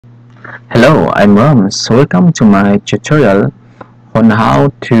Hello, I'm Rams. Welcome to my tutorial on how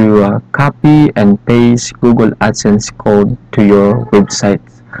to copy and paste Google Adsense code to your website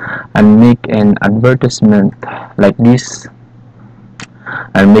and make an advertisement like this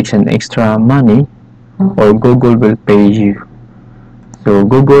and make some extra money, or Google will pay you. So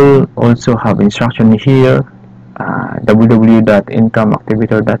Google also have instruction here,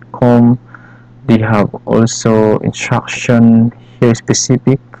 www.incomeactivator.com. They have also instruction here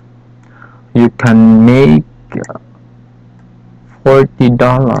specific. You can make $40 to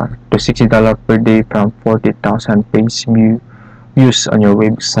 $60 per day from 40,000 page views on your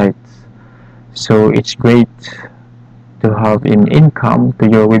website. So it's great to have an income to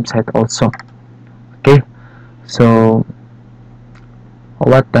your website also. Okay, so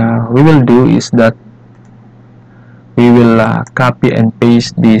what we will do is that we will copy and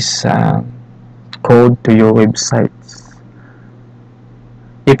paste this code to your website.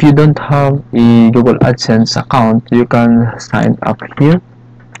 If you don't have a Google AdSense account, you can sign up here,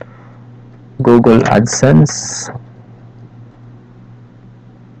 Google AdSense.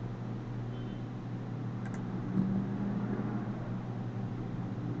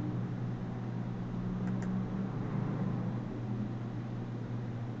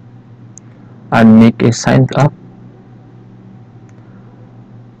 And make a sign up.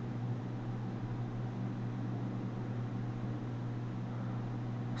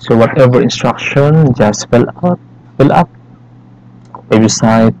 So whatever instruction, just fill up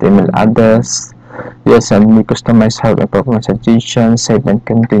website, email address. Yes, and we customize how a performance suggestion, save and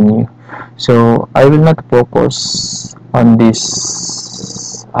continue. So I will not focus on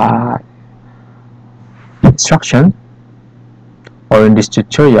this instruction or in this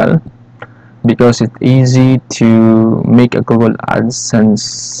tutorial because it's easy to make a Google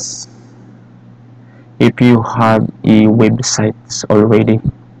AdSense if you have a website already.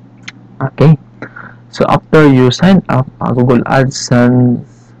 Okay, so after you sign up, Google AdSense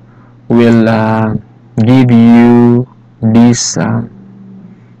will give you this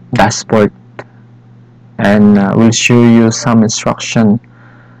dashboard and will show you some instruction.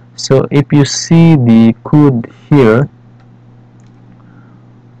 So if you see the code here,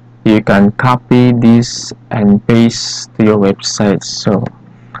 you can copy this and paste to your website. So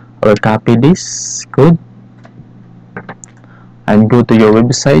I will copy this code and go to your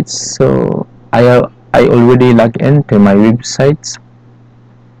website. So I already logged into my website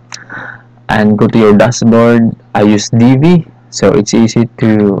and go to your dashboard. I use DB, so it's easy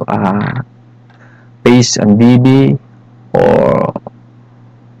to paste on DB or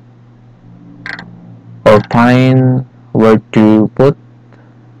find where to put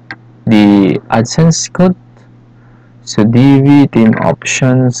the AdSense code. So DB, team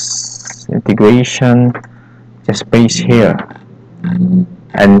options, integration, just paste here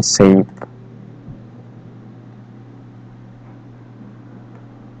and save.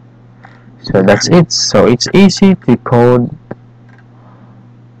 So that's it. So it's easy to code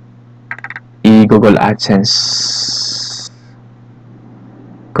a Google AdSense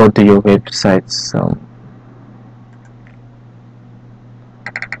go to your website. So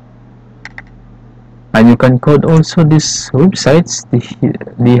and you can code also these websites.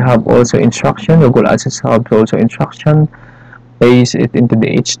 They have also instruction. Google AdSense have also instruction. Paste it into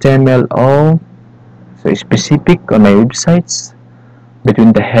the HTML all. So it's specific on my websites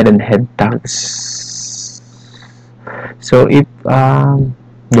between the head and head tags. So if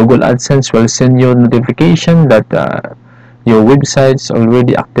Google AdSense will send you notification that your website's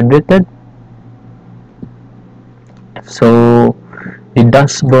already activated. So the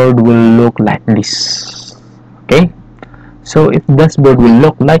dashboard will look like this. Okay, so if the dashboard will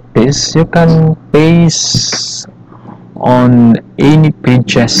look like this, you can paste on any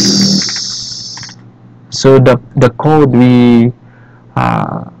pages. So the code we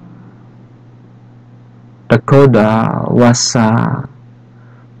was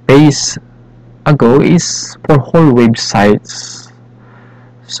paste ago is for whole websites.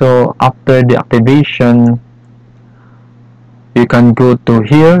 So after the activation, you can go to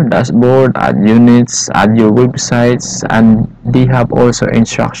here, dashboard, add units, add your websites, and they have also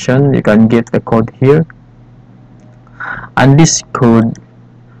instruction. You can get the code here, and this code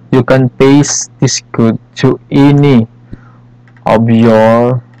you can paste this code to any of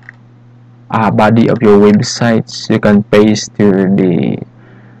your body of your websites. You can paste to the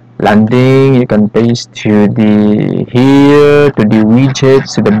landing, you can paste to the here, to the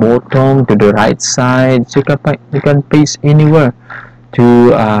widgets, to the bottom, to the right side. So you can paste anywhere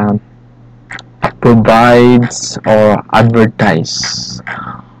to provide or advertise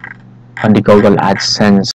on the Google AdSense.